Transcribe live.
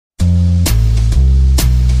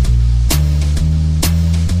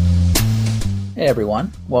Hey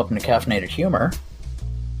everyone, welcome to Caffeinated Humor.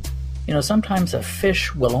 You know, sometimes a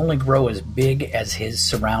fish will only grow as big as his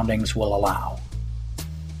surroundings will allow.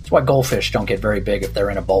 That's why goldfish don't get very big if they're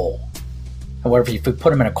in a bowl. However, if you put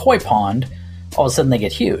them in a koi pond, all of a sudden they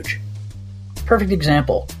get huge. Perfect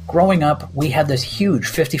example. Growing up, we had this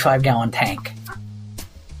huge 55-gallon tank.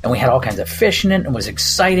 And we had all kinds of fish in it, and it was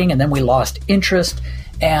exciting, and then we lost interest,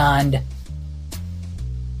 and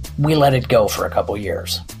we let it go for a couple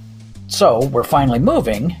years. So we're finally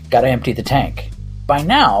moving, got to empty the tank. By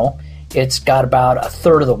now, it's got about a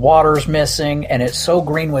third of the water's missing, and it's so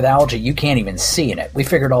green with algae you can't even see in it. We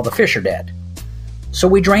figured all the fish are dead. So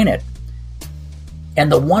we drain it.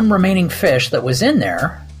 And the one remaining fish that was in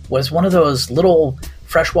there was one of those little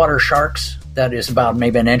freshwater sharks that is about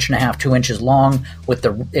maybe 1.5 inches, 2 inches long, with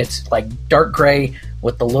it's like dark gray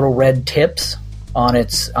with the little red tips on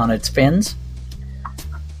its fins.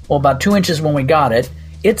 Well, about 2 inches when we got it.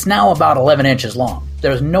 It's now about 11 inches long.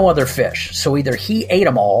 There's no other fish. So either he ate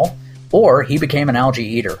them all or he became an algae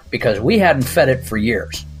eater because we hadn't fed it for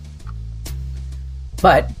years.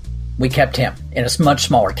 But we kept him in a much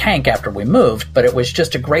smaller tank after we moved, but it was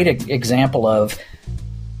just a great example of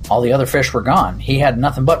all the other fish were gone. He had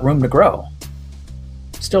nothing but room to grow.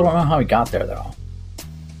 Still don't know how he got there, though.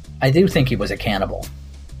 I do think he was a cannibal.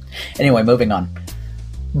 Anyway, moving on.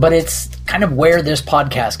 But it's kind of where this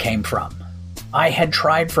podcast came from. I had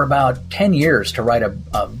tried for about 10 years to write a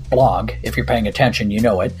blog. If you're paying attention, you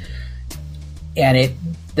know it. And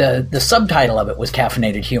the subtitle of it was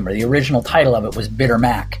Caffeinated Humor. The original title of it was Bitter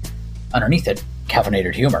Mac. Underneath it,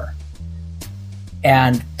 Caffeinated Humor.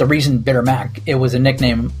 And the reason Bitter Mac, it was a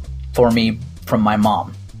nickname for me from my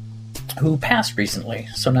mom, who passed recently.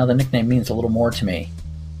 So now the nickname means a little more to me.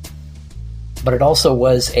 But it also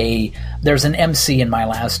was there's an MC in my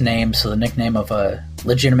last name, so the nickname of a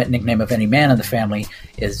legitimate nickname of any man in the family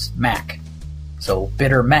is Mac. So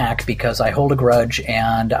Bitter Mac, because I hold a grudge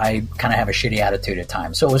and I kind of have a shitty attitude at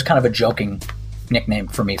times. So it was kind of a joking nickname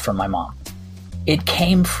for me from my mom. It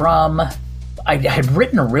came from, I had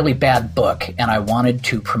written a really bad book and I wanted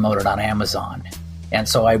to promote it on Amazon. And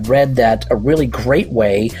so I read that a really great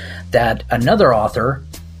way that another author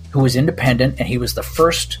who was independent, and he was the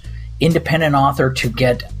first independent author to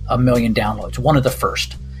get 1 million downloads, one of the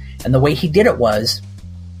first. And the way he did it was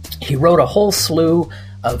he wrote a whole slew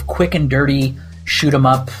of quick and dirty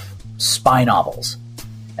shoot-'em-up spy novels.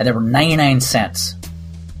 And they were 99 cents.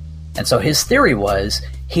 And so his theory was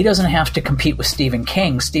he doesn't have to compete with Stephen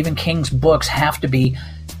King. Stephen King's books have to be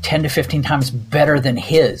 10 to 15 times better than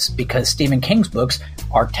his because Stephen King's books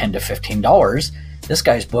are $10 to $15. This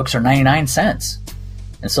guy's books are 99 cents.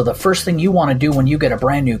 And so the first thing you want to do when you get a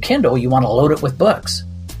brand new Kindle, you want to load it with books.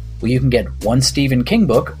 Well, you can get one Stephen King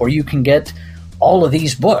book, or you can get all of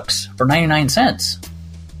these books for 99 cents.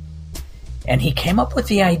 And he came up with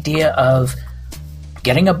the idea of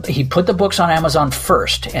he put the books on Amazon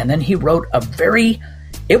first, and then he wrote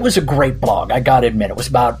it was a great blog, I gotta admit. It was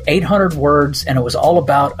about 800 words, and it was all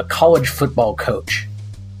about a college football coach.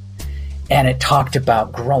 And it talked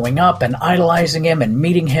about growing up and idolizing him and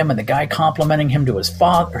meeting him and the guy complimenting him to his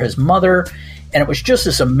father, his mother. And it was just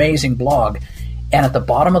this amazing blog. And at the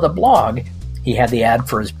bottom of the blog, he had the ad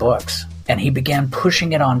for his books. And he began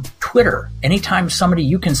pushing it on Twitter. Anytime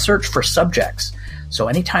you can search for subjects. So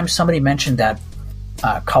anytime somebody mentioned that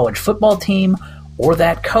college football team or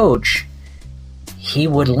that coach, he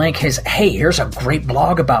would link hey, here's a great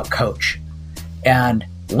blog about coach. And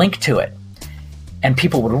link to it. And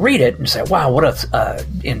people would read it and say, wow, what a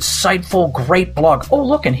insightful, great blog. Oh,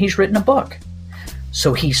 look, and he's written a book.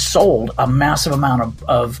 So he sold a massive amount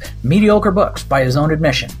of mediocre books by his own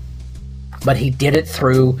admission. But he did it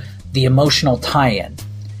through the emotional tie-in.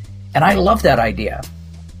 And I love that idea.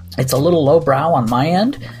 It's a little lowbrow on my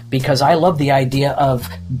end because I love the idea of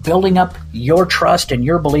building up your trust and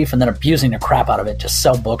your belief and then abusing the crap out of it to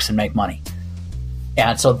sell books and make money.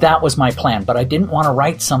 And so that was my plan. But I didn't want to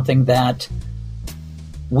write something that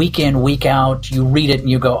week in, week out, you read it and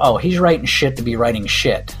you go, oh, he's writing shit to be writing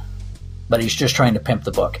shit. But he's just trying to pimp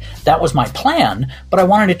the book. That was my plan, but I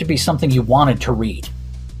wanted it to be something you wanted to read.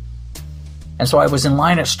 And so I was in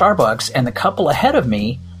line at Starbucks, and the couple ahead of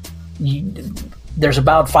me, there's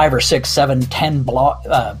about 5 or 6, 7, 10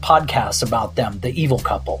 podcasts about them, the evil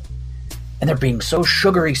couple. And they're being so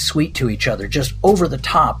sugary sweet to each other, just over the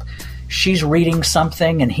top. She's reading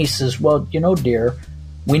something, and he says, well, you know, dear,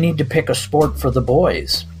 we need to pick a sport for the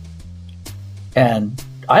boys. And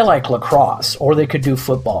I like lacrosse, or they could do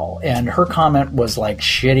football. And her comment was like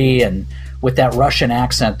shitty and with that Russian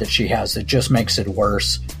accent that she has that just makes it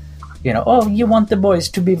worse. You know, oh, you want the boys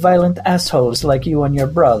to be violent assholes like you and your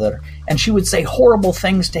brother. And she would say horrible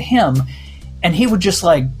things to him. And he would just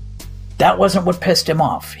like, that wasn't what pissed him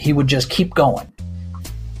off. He would just keep going.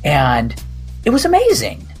 And it was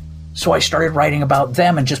amazing. So I started writing about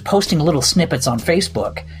them and just posting little snippets on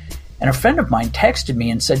Facebook. And a friend of mine texted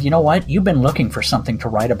me and said, you know what? You've been looking for something to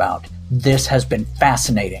write about. This has been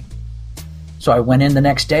fascinating. So I went in the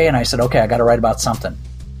next day and I said, okay, I got to write about something.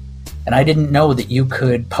 And I didn't know that you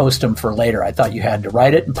could post them for later. I thought you had to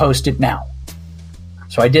write it and post it now.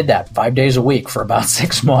 So I did that 5 days a week for about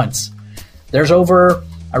 6 months. I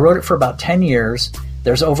wrote it for about 10 years.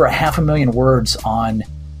 There's over 500,000 words on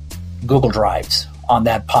Google Drives on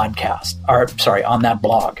that on that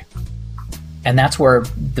blog. And that's where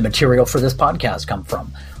the material for this podcast come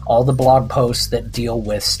from. All the blog posts that deal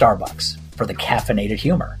with Starbucks for the caffeinated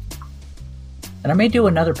humor. And I may do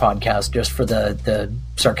another podcast just for the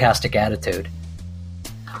sarcastic attitude.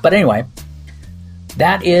 But anyway,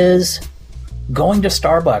 that is going to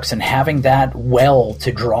Starbucks and having that well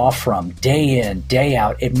to draw from day in, day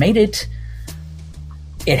out. It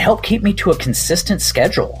helped keep me to a consistent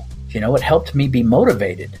schedule. It helped me be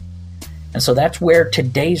motivated. And so that's where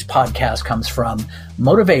today's podcast comes from.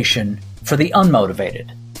 Motivation for the unmotivated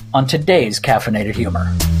on today's Caffeinated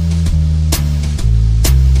Humor.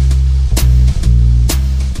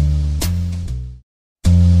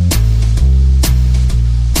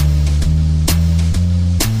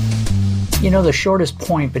 The shortest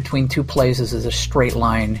point between two places is a straight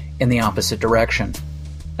line in the opposite direction.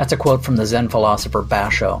 That's a quote from the Zen philosopher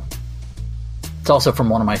Basho. It's also from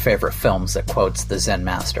one of my favorite films that quotes the Zen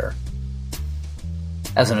master.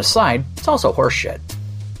 As an aside, it's also horseshit.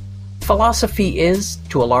 Philosophy is,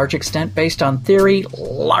 to a large extent, based on theory,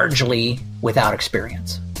 largely without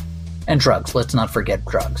experience. And drugs, let's not forget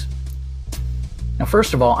drugs. Now,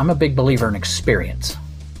 first of all, I'm a big believer in experience.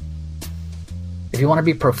 If you want to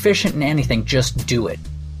be proficient in anything, just do it.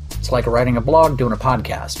 It's like writing a blog, doing a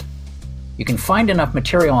podcast. You can find enough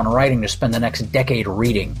material on writing to spend the next decade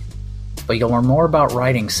reading, but you'll learn more about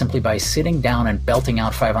writing simply by sitting down and belting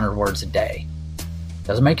out 500 words a day.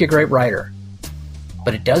 Doesn't make you a great writer,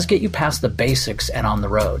 but it does get you past the basics and on the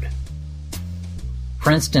road.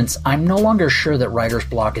 For instance, I'm no longer sure that writer's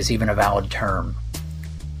block is even a valid term.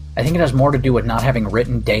 I think it has more to do with not having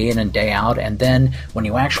written day in and day out, and then when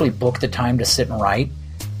you actually book the time to sit and write,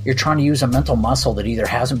 you're trying to use a mental muscle that either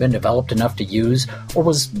hasn't been developed enough to use or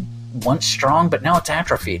was once strong but now it's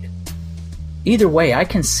atrophied. Either way, I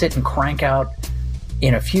can sit and crank out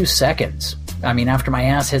in a few seconds. After my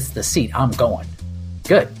ass hits the seat, I'm going.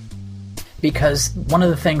 Good. Because one of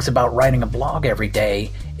the things about writing a blog every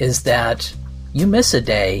day is that you miss a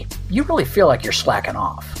day, you really feel like you're slacking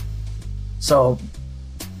off. So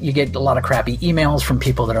you get a lot of crappy emails from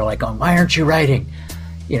people that are like, oh, why aren't you writing?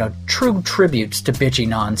 True tributes to bitchy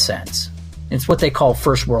nonsense. It's what they call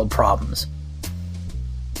first world problems.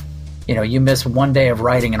 You miss one day of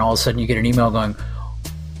writing and all of a sudden you get an email going,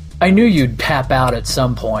 I knew you'd tap out at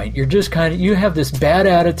some point. You're just you have this bad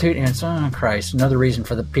attitude. And it's, oh, Christ, another reason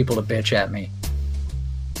for the people to bitch at me.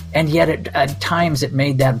 And yet at times it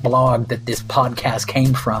made that blog that this podcast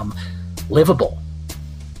came from livable.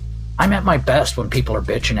 I'm at my best when people are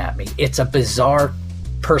bitching at me. It's a bizarre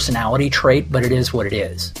personality trait, but it is what it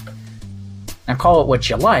is. Now call it what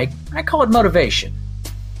you like. I call it motivation.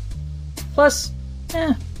 Plus,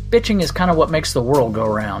 bitching is kind of what makes the world go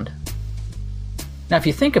round. Now, if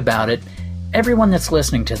you think about it, everyone that's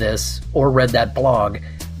listening to this or read that blog,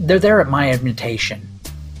 they're there at my invitation.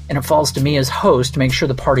 And it falls to me as host to make sure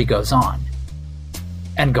the party goes on.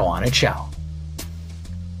 And go on it shall.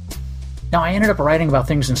 Now, I ended up writing about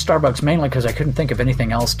things in Starbucks mainly because I couldn't think of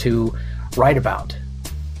anything else to write about.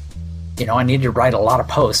 I needed to write a lot of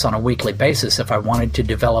posts on a weekly basis if I wanted to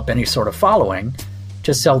develop any sort of following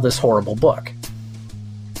to sell this horrible book.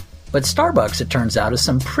 But Starbucks, it turns out, is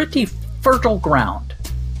some pretty fertile ground.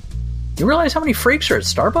 You realize how many freaks are at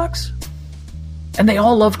Starbucks? And they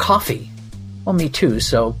all love coffee. Well, me too,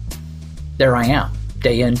 so there I am,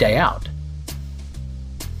 day in, day out.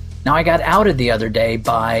 Now, I got outed the other day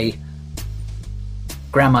by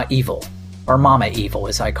Grandma Evil, or Mama Evil,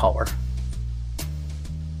 as I call her.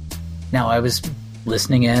 Now, I was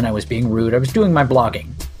listening in, I was being rude, I was doing my blogging.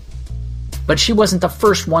 But she wasn't the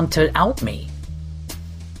first one to out me.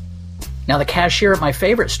 Now, the cashier at my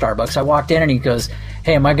favorite Starbucks, I walked in and he goes,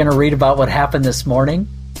 hey, am I going to read about what happened this morning?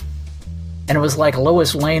 And it was like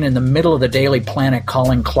Lois Lane in the middle of the Daily Planet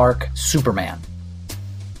calling Clark Superman.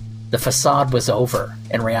 The facade was over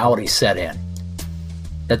and reality set in.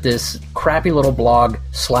 That this crappy little blog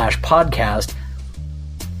 / podcast,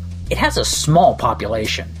 it has a small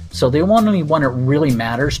population. So the only one it really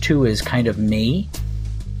matters to is kind of me.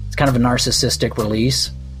 It's kind of a narcissistic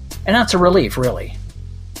release. And that's a relief, really.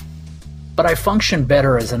 but I function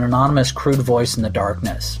better as an anonymous, crude voice in the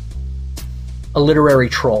darkness. A literary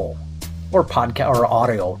troll, or podcast or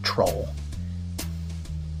audio troll.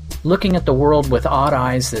 Looking at the world with odd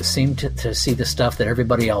eyes that seem to see the stuff that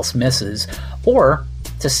everybody else misses, or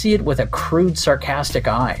to see it with a crude, sarcastic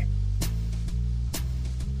eye.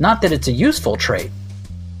 Not that it's a useful trait,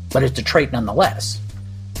 but it's a trait nonetheless.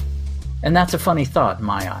 And that's a funny thought in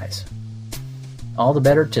my eyes. All the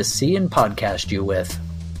better to see and podcast you with.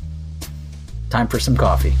 Time for some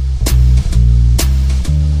coffee.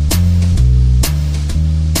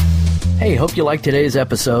 Hey, hope you liked today's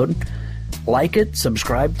episode. Like it,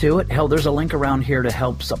 subscribe to it. Hell, there's a link around here to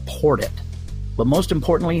help support it. But most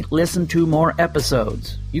importantly, listen to more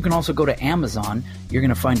episodes. You can also go to Amazon. You're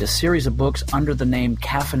going to find a series of books under the name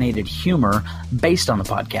Caffeinated Humor based on the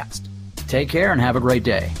podcast. Take care and have a great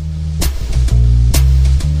day.